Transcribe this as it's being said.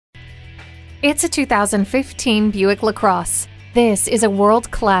It's a 2015 Buick LaCrosse. This is a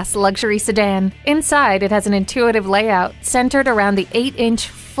world-class luxury sedan. Inside, it has an intuitive layout centered around the 8-inch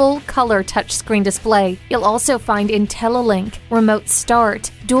full-color touchscreen display. You'll also find IntelliLink, remote start,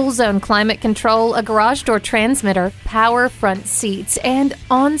 dual-zone climate control, a garage door transmitter, power front seats, and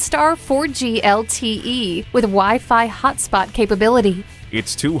OnStar 4G LTE with Wi-Fi hotspot capability.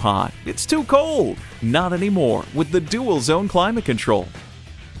 It's too hot, it's too cold. Not anymore with the dual-zone climate control.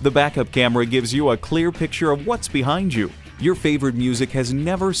 The backup camera gives you a clear picture of what's behind you. Your favorite music has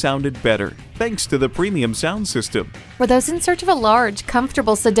never sounded better, thanks to the premium sound system. For those in search of a large,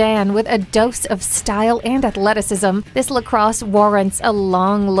 comfortable sedan with a dose of style and athleticism, this LaCrosse warrants a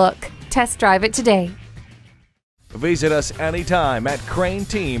long look. Test drive it today. Visit us anytime at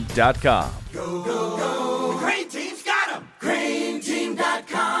crainteam.com. Go, go, go.